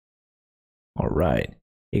All right.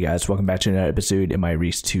 Hey guys, welcome back to another episode in my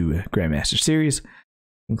Race to Grandmaster series.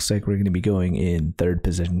 Looks like we're going to be going in third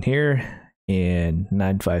position here and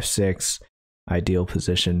 956 ideal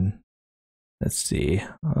position. Let's see.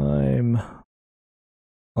 I'm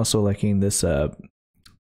also liking this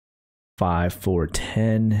 5 4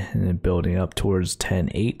 10 and then building up towards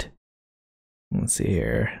 10 8. Let's see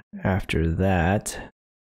here. After that,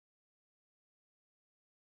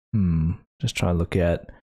 just trying to look at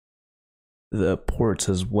the ports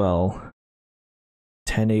as well.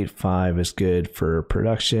 10.8.5 is good for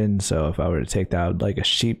production, so if I were to take that, I would like a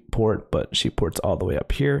sheep port, but sheep port's all the way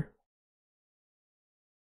up here.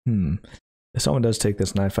 If someone does take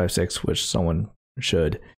this 956, which someone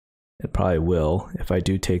should, it probably will. If I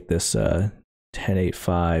do take this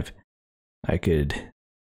 10.8.5, I could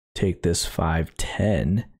take this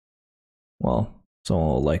 5.10. Well, someone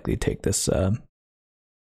will likely take this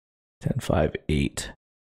 10.5.8.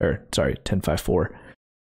 Or, sorry,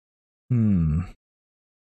 10.5.4.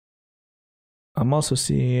 I'm also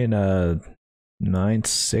seeing a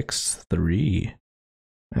 9.6.3.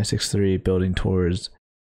 9.6.3 building towards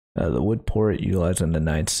the wood port, utilizing the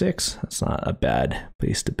 9.6. That's not a bad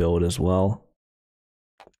place to build as well.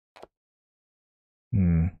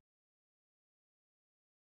 Okay,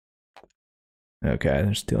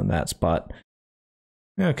 they're stealing that spot.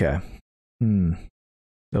 Okay.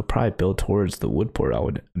 They'll probably build towards the wood port, I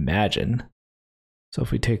would imagine. So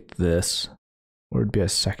if we take this, where would be a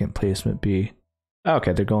second placement be?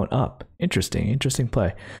 Okay, they're going up. Interesting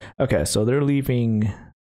play. Okay, so they're leaving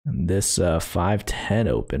this 5.10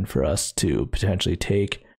 open for us to potentially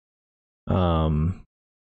take. If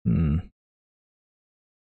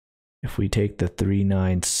we take the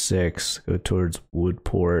 3.9.6, go towards wood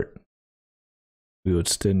port, we would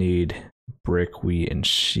still need brick, wheat, and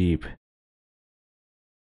sheep,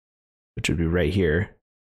 which would be right here.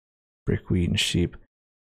 Brick, wheat, and sheep.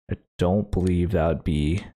 I don't believe that would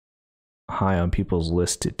be high on people's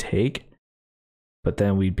list to take. But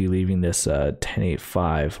then we'd be leaving this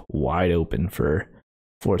 10.8.5 wide open for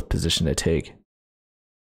fourth position to take.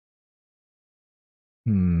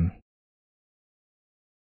 Do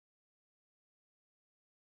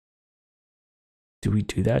we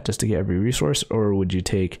do that just to get every resource, or would you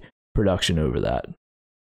take production over that?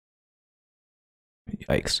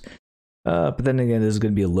 Yikes. But then again, this is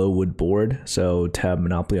going to be a low wood board, so to have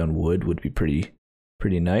monopoly on wood would be pretty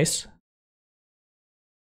nice.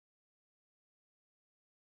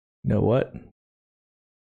 You know what?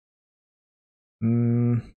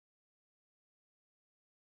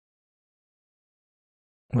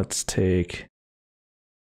 Let's take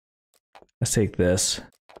this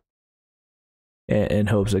in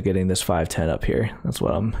hopes of getting this 5.10 up here. That's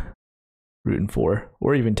what I'm rooting for.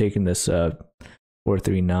 Or even taking this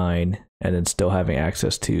 4.3.9 and then still having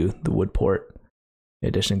access to the wood port, in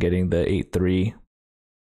addition to getting the 8.3.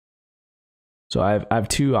 So I have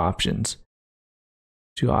two options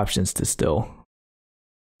to still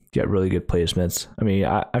get really good placements. I mean,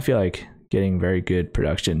 I feel like getting very good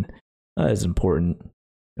production is important,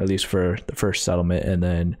 at least for the first settlement, and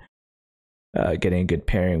then getting a good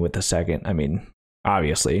pairing with the second. I mean,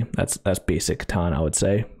 obviously that's basic Catan, I would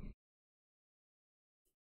say.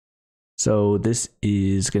 So this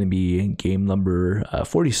is going to be game number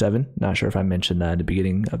 47. Not sure if I mentioned that at the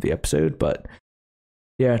beginning of the episode, but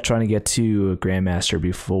yeah, trying to get to Grandmaster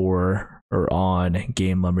before or on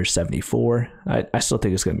game number 74. I still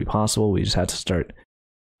think it's going to be possible. We just had to start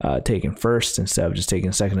taking first instead of just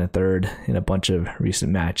taking second and third in a bunch of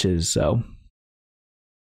recent matches. So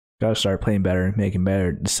got to start playing better, making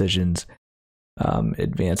better decisions,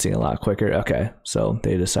 advancing a lot quicker. Okay, so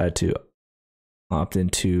they decided to opt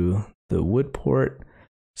into the wood port.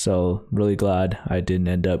 So really glad I didn't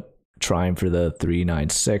end up trying for the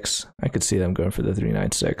 3.9.6. I could see them going for the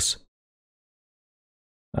 3.9.6.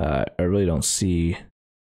 I really don't see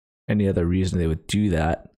any other reason they would do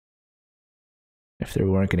that if they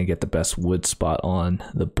weren't going to get the best wood spot on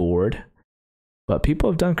the board. But people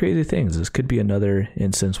have done crazy things. This could be another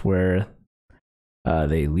instance where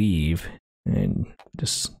they leave and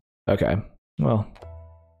just, okay, well,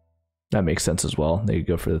 that makes sense as well. They could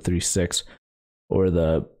go for the 3.6 or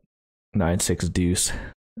the 9.6 deuce.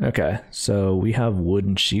 Okay, so we have wood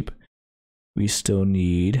and sheep. We still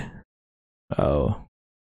need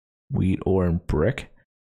wheat, ore, and brick.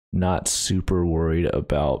 Not super worried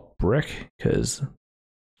about brick because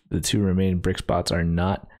the two remaining brick spots are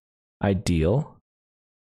not ideal.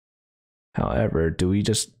 However, do we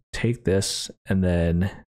just take this and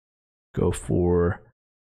then go for,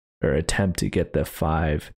 or attempt to get the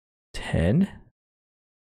 5.10?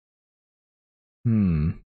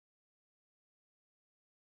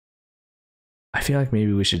 I feel like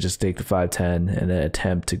maybe we should just take the 5-10 and then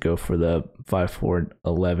attempt to go for the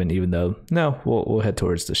 5-4-11, even though, no, we'll head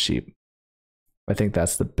towards the sheep. I think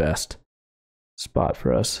that's the best spot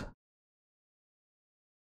for us.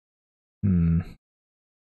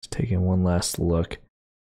 Just taking one last look.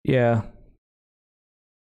 Yeah.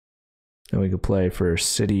 Then we could play for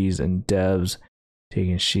cities and devs,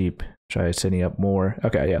 taking sheep, try setting up more.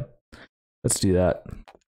 Okay, yeah. Let's do that.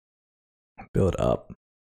 Build up.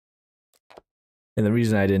 And the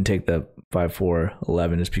reason I didn't take the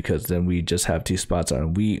 5-4-11 is because then we just have 2 spots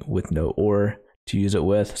on wheat with no ore to use it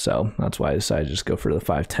with. So that's why I decided to just go for the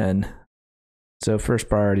 5-10. So first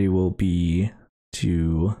priority will be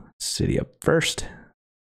to city up first.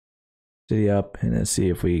 City up and then see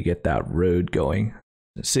if we get that road going.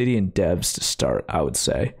 The city and devs to start, I would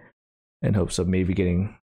say, in hopes of maybe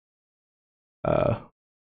getting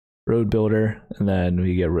road builder, and then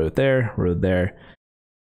we get road there,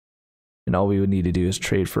 and all we would need to do is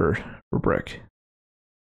trade for brick.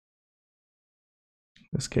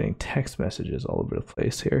 Just getting text messages all over the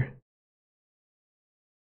place here.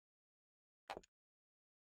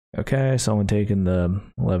 Okay, someone taking the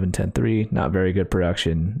 11-10-3, not very good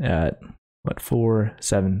production at what,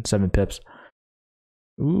 7 pips.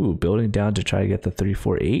 Ooh, building down to try to get the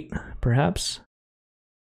 3-4-8, perhaps.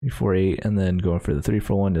 3-4-8, and then going for the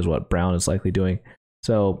 3-4-1 is what brown is likely doing.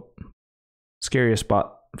 So, scariest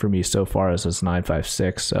spot for me so far is this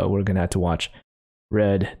 9-5-6. So we're gonna have to watch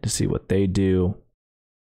red to see what they do.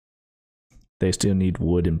 They still need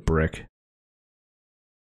wood and brick.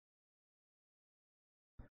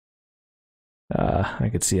 I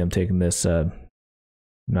could see them taking this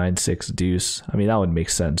 9-6 deuce. I mean, that would make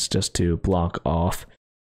sense just to block off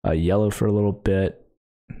yellow for a little bit.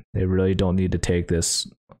 They really don't need to take this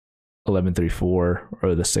 11-3-4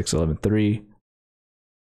 or the 6-11-3.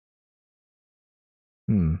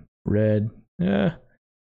 Red. Yeah,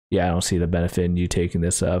 I don't see the benefit in you taking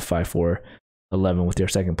this 5-4-11 with your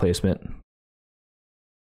second placement.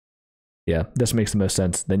 Yeah, this makes the most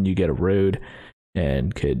sense. Then you get a road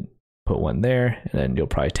and could put one there, and then you'll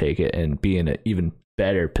probably take it and be in an even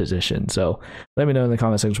better position. So let me know in the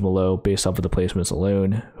comment section below, based off of the placements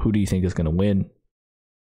alone, who do you think is going to win?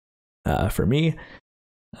 For me,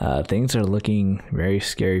 things are looking very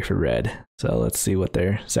scary for red. So let's see what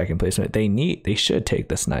their second placement. They should take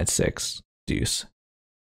this 9-6 deuce.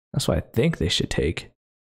 That's what I think they should take.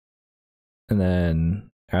 And then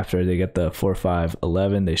after they get the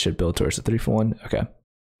 4-5-11, they should build towards the 3-4-1. Okay.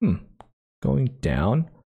 Going down.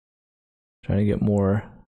 Trying to get more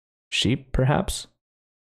sheep, perhaps.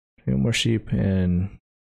 Get more sheep and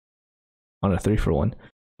on a 3-4-1.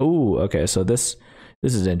 Oh, okay. So this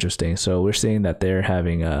is interesting. So we're seeing that they're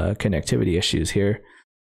having connectivity issues here.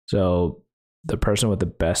 So the person with the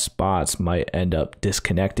best spots might end up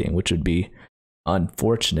disconnecting, which would be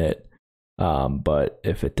unfortunate. But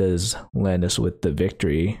if it does land us with the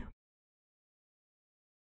victory,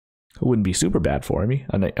 it wouldn't be super bad for me.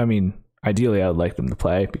 And I mean, ideally, I would like them to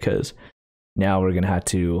play, because now we're going to have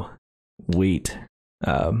to wait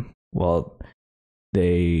while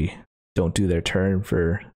they don't do their turn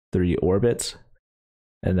for 3 orbits,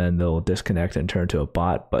 and then they'll disconnect and turn to a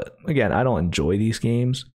bot. But again, I don't enjoy these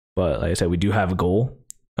games, but like I said, we do have a goal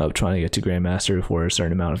of trying to get to Grandmaster for a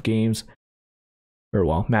certain amount of games, or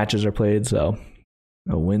well, matches are played. So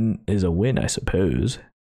a win is a win, I suppose.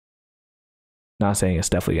 Not saying it's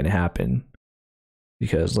definitely going to happen,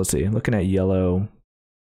 because let's see, looking at yellow,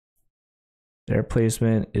 their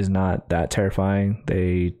placement is not that terrifying.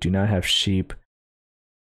 They do not have sheep.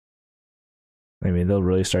 I mean, they'll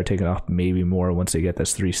really start taking off maybe more once they get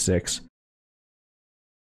this 3-6.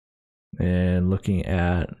 And looking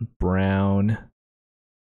at brown,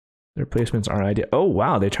 their placements aren't ideal. Oh,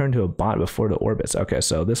 wow, they turned to a bot before the orbits. Okay,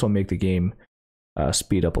 so this will make the game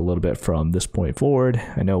speed up a little bit from this point forward.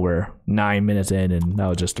 I know we're 9 minutes in, and that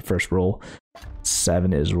was just the first roll.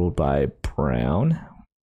 7 is ruled by brown.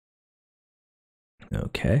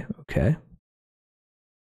 Okay.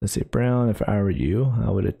 Let's see, brown, if I were you, I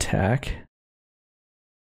would attack.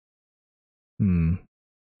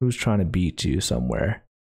 Who's trying to beat you somewhere?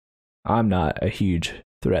 I'm not a huge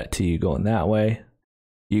threat to you going that way.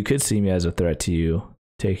 You could see me as a threat to you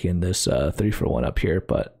taking this 3-for-1 up here,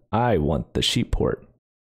 but I want the sheep port.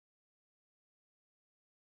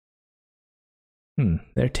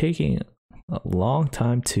 They're taking a long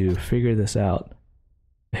time to figure this out.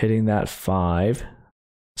 Hitting that 5,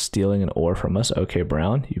 stealing an ore from us. Okay,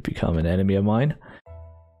 brown, you become an enemy of mine.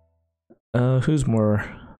 Who's more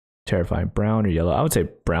terrifying, brown or yellow? I would say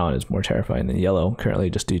brown is more terrifying than yellow currently,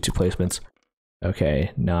 just due to placements.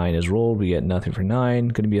 Okay, 9 is rolled. We get nothing for 9.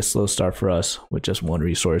 Going to be a slow start for us with just 1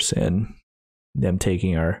 resource in. them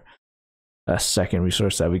taking our second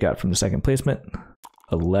resource that we got from the second placement.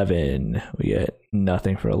 11. We get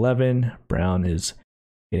nothing for 11. Brown is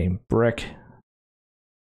getting brick.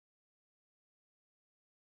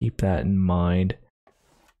 Keep that in mind.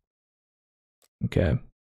 Okay.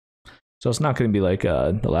 So it's not going to be like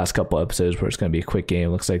the last couple episodes where it's going to be a quick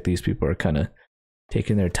game. Looks like these people are kind of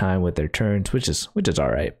taking their time with their turns, which is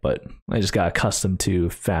all right. But I just got accustomed to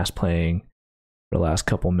fast playing for the last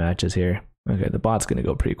couple matches here. Okay, the bot's going to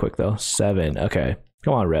go pretty quick though. 7. Okay,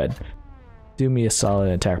 come on, red. Do me a solid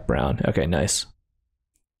and attack brown. Okay, nice.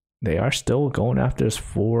 They are still going after us.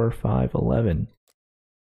 4, 5, 11.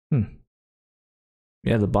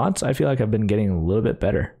 Yeah, the bots, I feel like I've been getting a little bit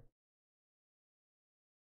better.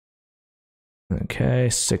 Okay,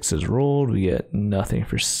 6 is rolled. We get nothing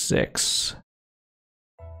for 6.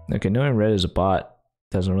 Okay, knowing red is a bot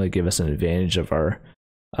doesn't really give us an advantage of our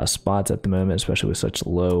spots at the moment, especially with such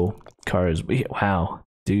low cards. Wow,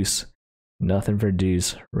 deuce. Nothing for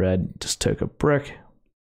deuce. Red just took a brick.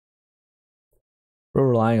 We're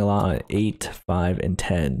relying a lot on 8, 5, and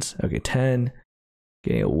 10s. Okay, 10.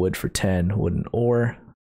 Getting a wood for 10. Wooden ore.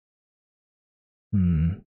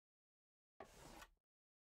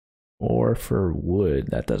 Ore for wood.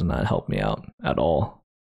 That does not help me out at all.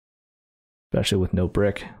 Especially with no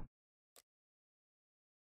brick.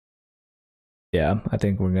 Yeah, I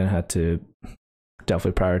think we're going to have to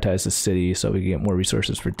definitely prioritize the city so we can get more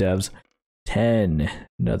resources for devs. 10.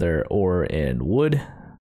 Another ore and wood.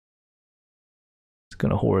 It's going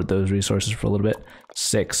to hoard those resources for a little bit.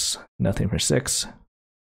 6. Nothing for 6.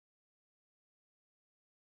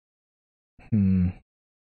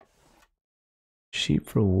 Sheep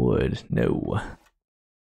for wood. No.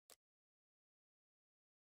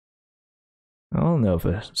 I don't know if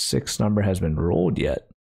a 6 number has been rolled yet.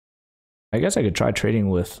 I guess I could try trading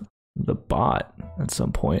with the bot at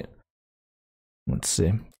some point. Let's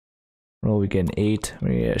see. Roll, we get an 8. We're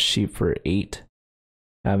gonna get a sheep for 8.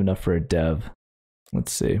 I have enough for a dev.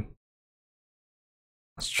 Let's see.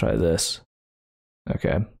 Let's try this.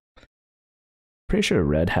 Okay. Pretty sure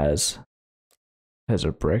red has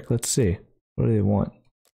a brick. Let's see. What do they want?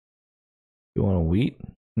 You want a wheat?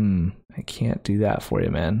 I can't do that for you,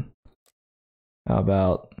 man. How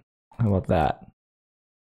about that?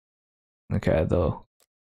 Okay, they'll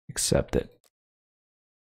accept it.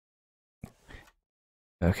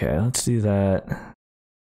 Okay, let's do that.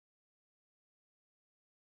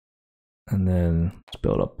 And then let's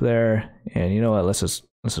build up there. And you know what? Let's just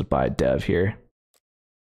buy a dev here.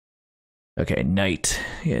 Okay, knight.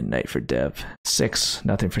 Yeah, knight for dev. 6,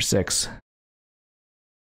 nothing for 6.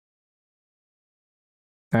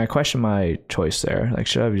 I question my choice there. Like,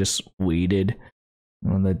 should I have just waited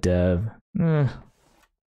on the dev?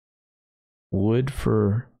 Wood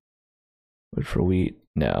for wheat?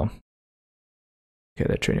 No. Okay,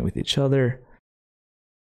 they're trading with each other.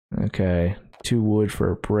 Okay, 2 wood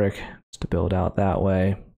for a brick just to build out that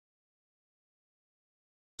way.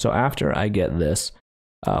 So after I get this,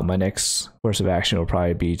 my next course of action will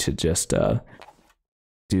probably be to just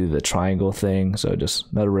do the triangle thing. So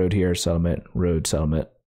just another road here, settlement, road, settlement.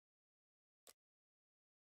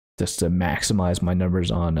 Just to maximize my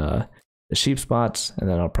numbers on the sheep spots, and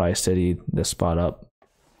then I'll probably city this spot up.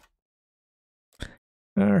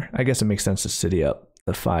 Or I guess it makes sense to city up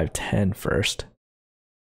the 5-10 first.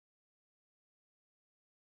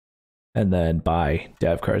 And then buy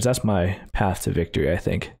dev cards. That's my path to victory, I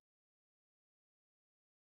think.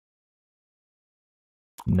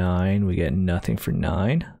 9, we get nothing for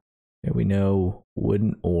 9. And we know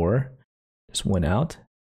wooden ore just went out.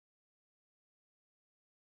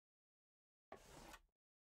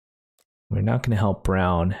 We're not going to help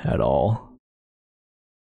brown at all.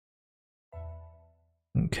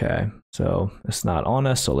 Okay, so it's not on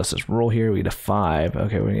us, so let's just roll here. We get a 5.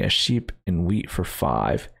 Okay, we're going to get sheep and wheat for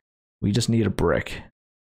 5. We just need a brick.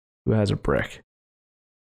 Who has a brick?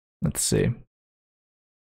 Let's see.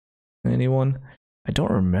 Anyone? I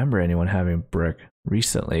don't remember anyone having brick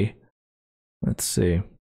recently. Let's see.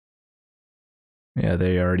 Yeah,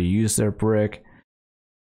 they already used their brick.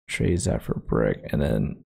 Trades that for brick, and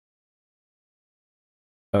then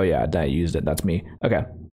oh yeah, I used it. That's me. Okay.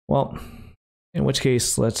 Well, in which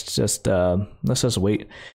case, let's just wait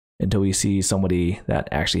until we see somebody that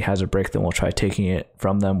actually has a brick. Then we'll try taking it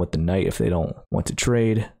from them with the knight if they don't want to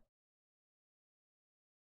trade.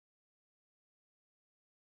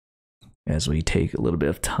 As we take a little bit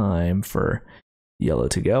of time for yellow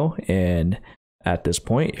to go. And at this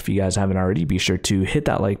point, if you guys haven't already, be sure to hit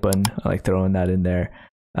that like button. I like throwing that in there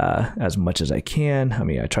as much as I can. I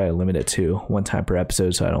mean, I try to limit it to 1 time per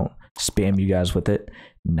episode so I don't spam you guys with it.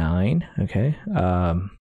 9, okay.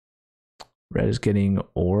 Red is getting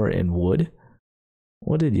ore and wood.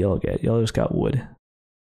 What did yellow get? Yellow just got wood.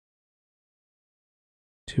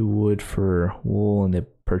 2 wood for wool, and they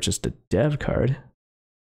purchased a dev card.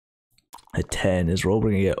 A 10 is roll.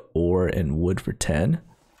 We're gonna get ore and wood for 10.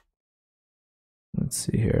 Let's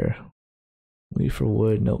see here. Wheat for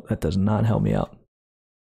wood. Nope, that does not help me out.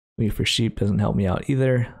 Wheat for sheep doesn't help me out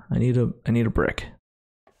either. I need a brick.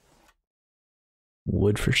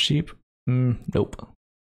 Wood for sheep. Nope.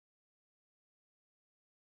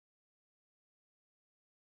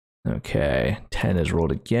 Okay, 10 is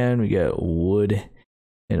rolled again. We get wood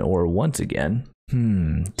and ore once again.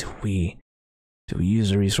 Do we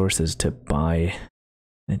use the resources to buy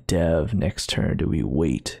a dev next turn? Do we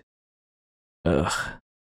wait? Ugh.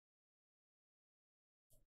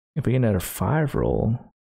 If we get another 5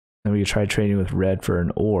 roll, then we can try trading with red for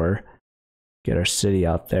an ore. Get our city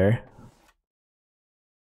out there.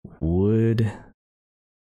 Wood.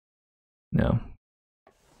 No.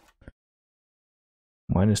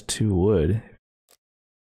 -2 wood.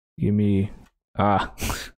 Give me. Dang,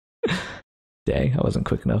 I wasn't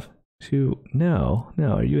quick enough. 2. No,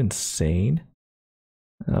 are you insane?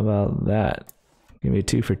 How about that? Give me a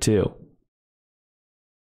 2 for 2.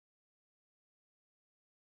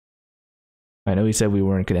 I know we said we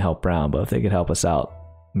weren't going to help Brown, but if they could help us out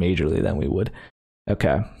majorly, then we would.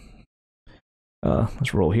 Okay.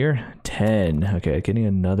 Let's roll here. 10. Okay, getting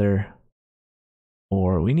another.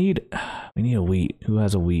 Or we need a wheat. Who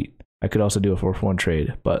has a wheat? I could also do a 4-for-1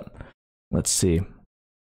 trade, but let's see.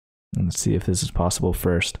 Let's see if this is possible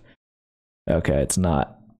first. Okay, it's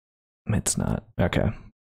not. It's not. Okay.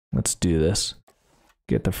 Let's do this.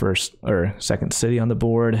 Get the first or second city on the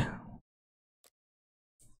board.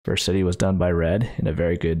 First city was done by red in a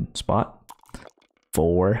very good spot.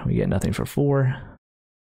 4. We get nothing for 4.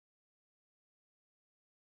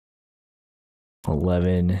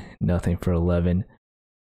 11. Nothing for 11.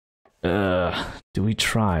 Do we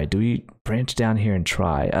try? Do we branch down here and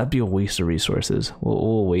try? That'd be a waste of resources.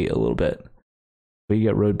 We'll wait a little bit. If we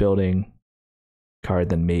get road building card,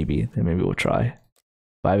 then maybe we'll try.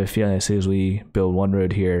 But I have a feeling as soon as we build 1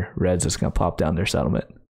 road here, red's just gonna pop down their settlement.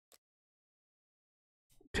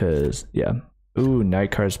 Cause yeah. Ooh,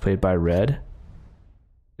 night cards played by red.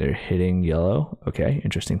 They're hitting yellow. Okay,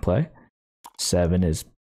 interesting play. 7 is.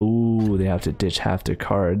 Ooh, they have to ditch half their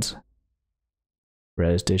cards.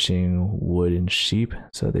 Red is ditching wood and sheep,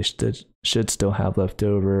 so they should still have left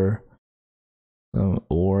over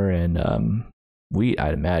ore and wheat,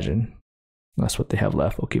 I'd imagine. That's what they have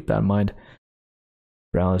left. We'll keep that in mind.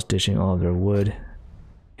 Brown is ditching all of their wood,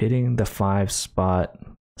 hitting the 5 spot,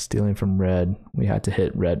 stealing from red. We had to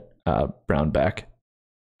hit brown back.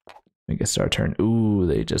 I guess it's our turn. Ooh,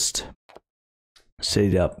 they just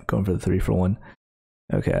citied up, going for the 3-for-1.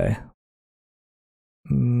 Okay.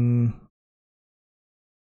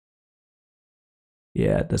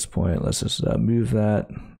 Yeah, at this point, let's just move that.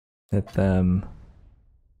 Hit them.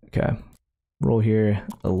 Okay. Roll here.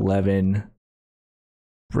 11.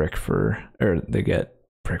 Brick for. Or they get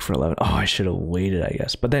brick for 11. Oh, I should have waited, I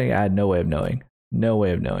guess. But then I had no way of knowing. No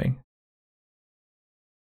way of knowing.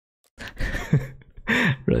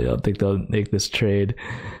 Really don't think they'll make this trade.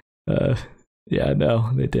 Yeah,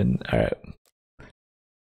 no, they didn't. All right.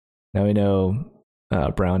 Now we know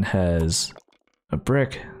Brown has a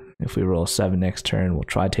brick. If we roll 7 next turn, we'll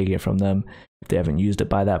try taking it from them. If they haven't used it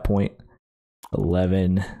by that point.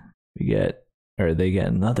 11, we get, or they get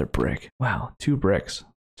another brick. Wow, 2 bricks.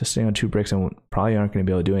 Just sitting on 2 bricks and probably aren't going to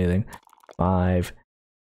be able to do anything. 5,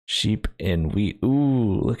 sheep and wheat.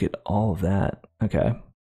 Ooh, look at all of that. Okay.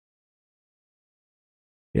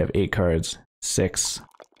 We have 8 cards. 6,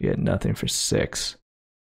 you get nothing for 6.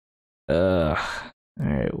 All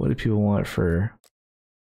right, what do people want for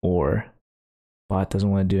ore? Bot doesn't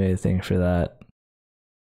want to do anything for that.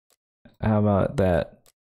 How about that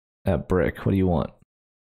brick? What do you want?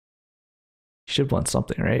 You should want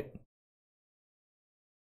something, right?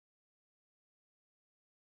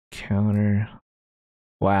 Counter.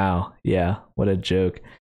 Wow. Yeah. What a joke.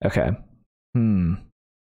 Okay. We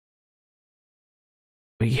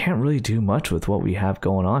can't really do much with what we have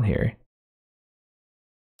going on here.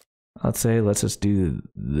 I'd say let's just do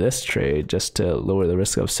this trade just to lower the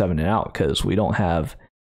risk of 7 and out, because we don't have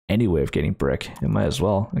any way of getting brick. It might as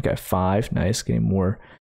well. Okay, 5, nice, getting more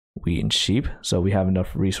wheat and sheep. So we have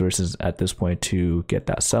enough resources at this point to get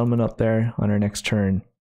that settlement up there on our next turn.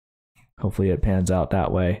 Hopefully it pans out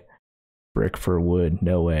that way. Brick for wood,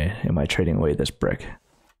 no way am I trading away this brick.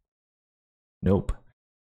 Nope,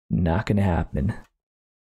 not gonna happen.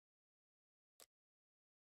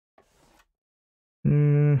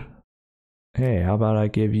 Hey, how about I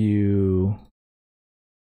give you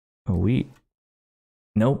a wheat?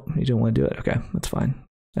 Nope, you don't want to do it. Okay, that's fine.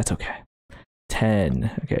 That's okay.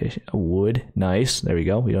 10. Okay, a wood. Nice. There we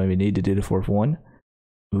go. We don't even need to do the 4 for 1.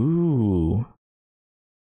 Ooh.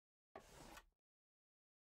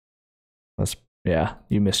 Yeah,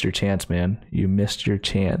 you missed your chance, man. You missed your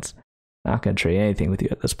chance. Not going to trade anything with you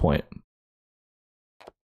at this point.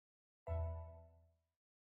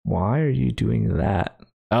 Why are you doing that?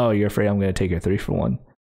 Oh, you're afraid I'm going to take your 3 for 1.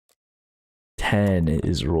 10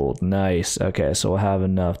 is ruled. Nice. Okay, so we'll have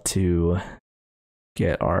enough to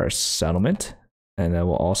get our settlement. And then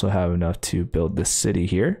we'll also have enough to build this city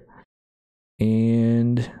here.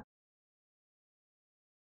 And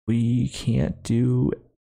we can't do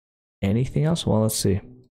anything else. Well, let's see.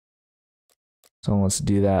 Someone wants to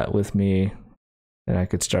do that with me. Then I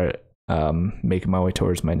could start making my way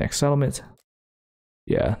towards my next settlement.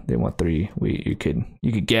 Yeah, they want 3. You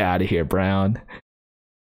could get out of here, Brown.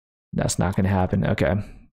 That's not gonna happen. Okay.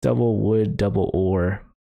 Double wood, double ore.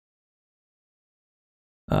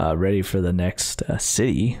 Ready for the next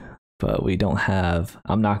city, but we don't have.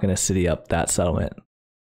 I'm not gonna city up that settlement.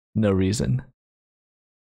 No reason.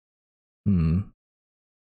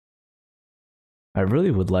 I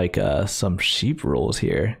really would like some sheep rolls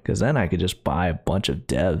here, because then I could just buy a bunch of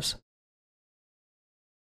devs.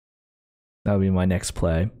 That would be my next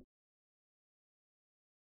play.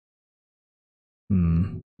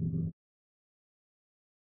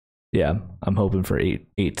 Yeah, I'm hoping for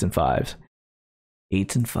 8s and 5s.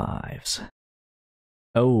 8s and 5s.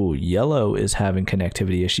 Oh, yellow is having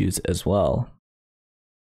connectivity issues as well.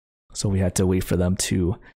 So we have to wait for them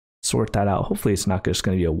to sort that out. Hopefully it's not just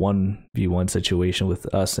going to be a 1v1 situation with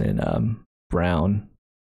us and brown.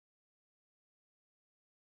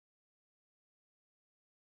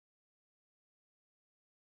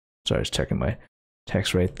 Sorry, I was checking my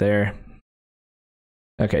text right there.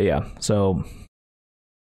 Okay, yeah. So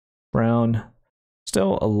brown,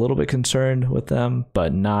 still a little bit concerned with them,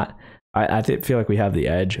 but not. I feel like we have the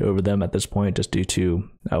edge over them at this point, just due to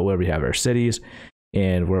where we have our cities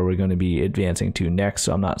and where we're going to be advancing to next.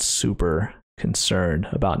 So I'm not super concerned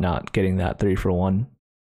about not getting that 3 for 1.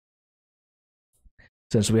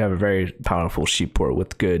 Since we have a very powerful sheep port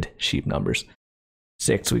with good sheep numbers.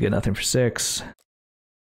 6, we get nothing for 6.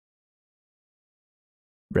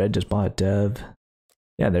 Red just bought a dev.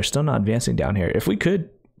 Yeah, they're still not advancing down here. If we could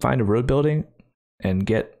find a road building and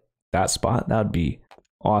get that spot, that would be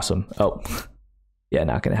awesome. Oh, yeah,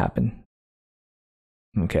 not gonna happen.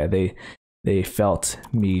 Okay, they felt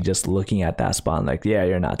me just looking at that spot and like, yeah,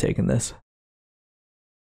 you're not taking this.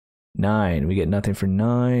 9, we get nothing for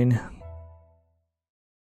 9.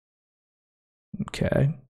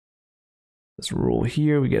 Okay. Let's roll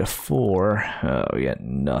here, we get a 4. Oh, we get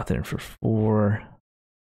nothing for 4.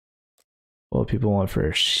 What do people want for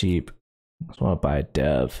a sheep? Just want to buy a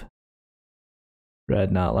dev.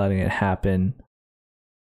 Red not letting it happen.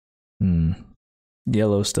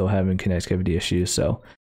 Yellow still having connectivity issues, so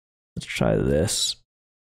let's try this.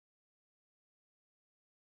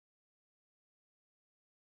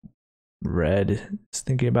 Red is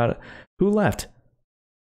thinking about it. Who left?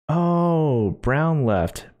 Oh, brown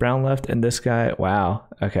left. Brown left, and this guy. Wow.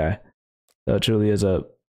 Okay. So it truly is a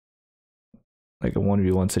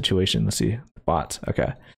 1v1 situation. Let's see. Bots.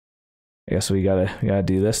 Okay. I guess we gotta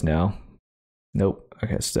do this now. Nope.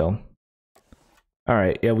 Okay, still.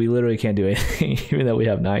 Alright, yeah, we literally can't do anything, even though we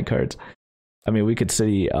have 9 cards. I mean, we could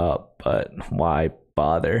city up, but why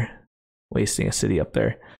bother wasting a city up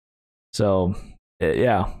there? So,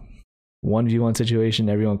 yeah. 1v1 situation,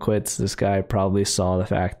 everyone quits. This guy probably saw the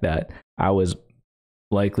fact that I was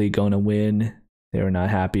likely going to win. They were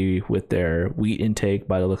not happy with their wheat intake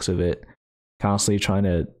by the looks of it. Constantly trying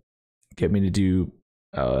to get me to do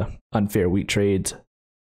unfair wheat trades.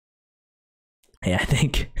 And I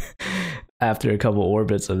think after a couple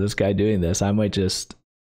orbits of this guy doing this, I might just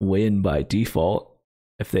win by default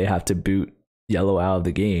if they have to boot yellow out of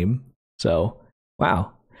the game. So,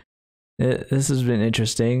 wow. This has been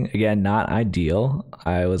interesting. Again, not ideal.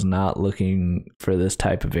 I was not looking for this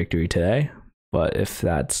type of victory today, but if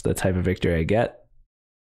that's the type of victory I get,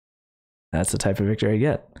 that's the type of victory I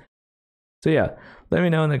get. So yeah, let me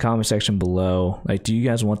know in the comment section below, like, do you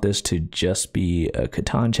guys want this to just be a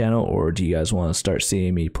Catan channel, or do you guys want to start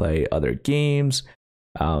seeing me play other games?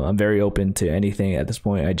 I'm very open to anything at this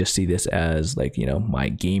point. I just see this as like, you know, my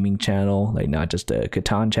gaming channel, like not just a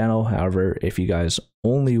Catan channel. However, if you guys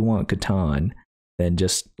only want Catan, then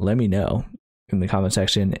just let me know in the comment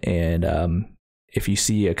section. And if you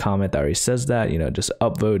see a comment that already says that, you know, just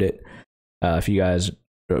upvote it. If you guys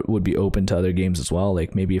would be open to other games as well,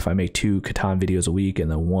 like maybe if I make 2 Catan videos a week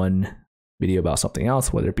and then 1 video about something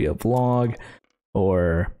else, whether it be a vlog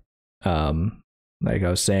or like I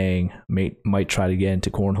was saying, might try to get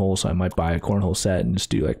into cornhole, so I might buy a cornhole set and just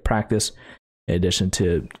do like practice in addition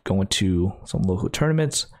to going to some local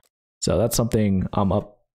tournaments. So that's something I'm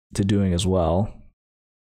up to doing as well.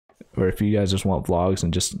 Or if you guys just want vlogs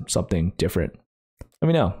and just something different, let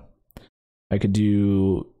me know. I could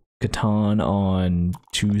do Catan on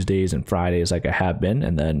Tuesdays and Fridays like I have been,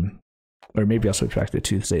 and then, or maybe I'll switch back to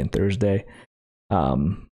Tuesday and Thursday.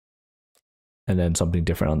 And then something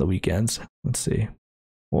different on the weekends. Let's see.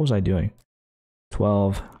 What was I doing?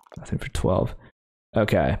 12. Nothing for 12.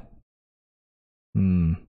 Okay.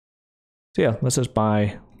 So yeah, let's just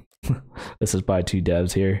buy let's just buy 2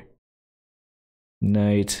 devs here.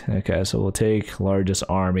 Knight. Okay, so we'll take largest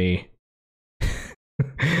army.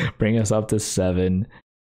 Bring us up to 7.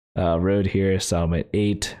 Road here, settlement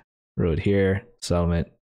 8. Road here, settlement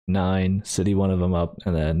 9. City one of them up,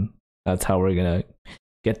 and then that's how we're gonna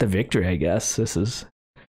get the victory, I guess. This is,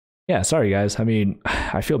 yeah, sorry guys. I mean,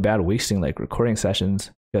 I feel bad wasting like recording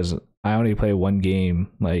sessions because I only play one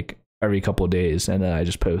game like every couple of days and then I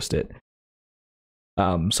just post it.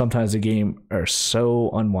 Sometimes the game are so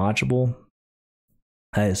unwatchable,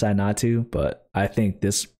 I decide not to, but I think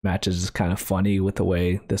this match is kind of funny with the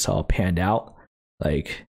way this all panned out.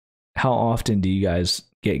 Like, how often do you guys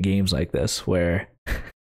get games like this where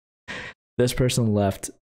this person left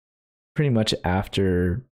pretty much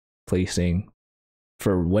after placing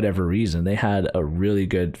for whatever reason? They had a really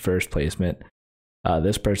good first placement.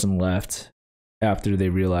 This person left after they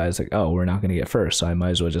realized like, oh, we're not going to get first, so I might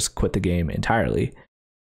as well just quit the game entirely.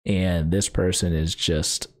 And this person is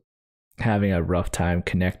just having a rough time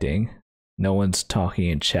connecting. No one's talking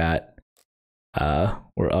in chat.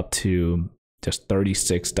 We're up to just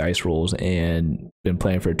 36 dice rolls and been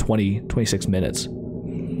playing for 26 minutes.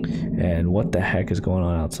 And what the heck is going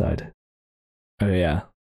on outside? Oh yeah,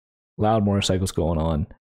 loud motorcycles going on.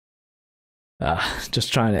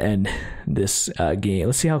 Just trying to end this game.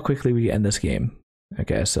 Let's see how quickly we end this game.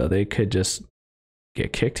 Okay, so they could just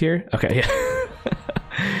get kicked here. Okay, yeah.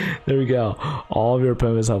 There we go. All of your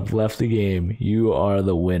opponents have left the game. You are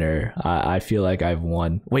the winner. I feel like I've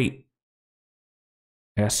won. Wait,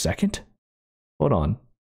 I got second? Hold on.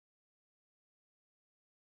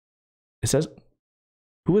 It says,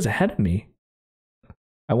 who was ahead of me?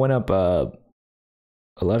 I went up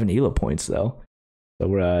 11 ELA points though. So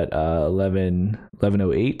we're at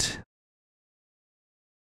 1108.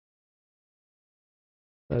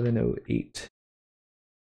 1108.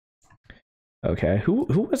 Okay, who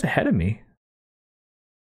was ahead of me?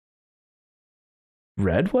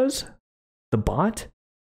 Red was? The bot?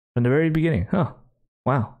 From the very beginning. Huh.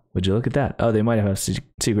 Wow. Would you look at that? Oh, they might have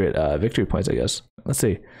secret victory points, I guess. Let's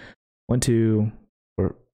see. 1, 2,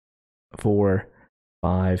 4,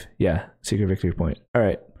 5. Yeah, secret victory point. All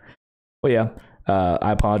right. Well, yeah.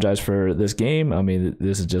 I apologize for this game. I mean,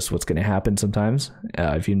 this is just what's going to happen sometimes.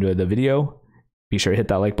 If you enjoyed the video, be sure to hit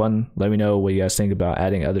that like button. Let me know what you guys think about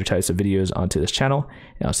adding other types of videos onto this channel.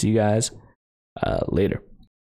 And I'll see you guys later.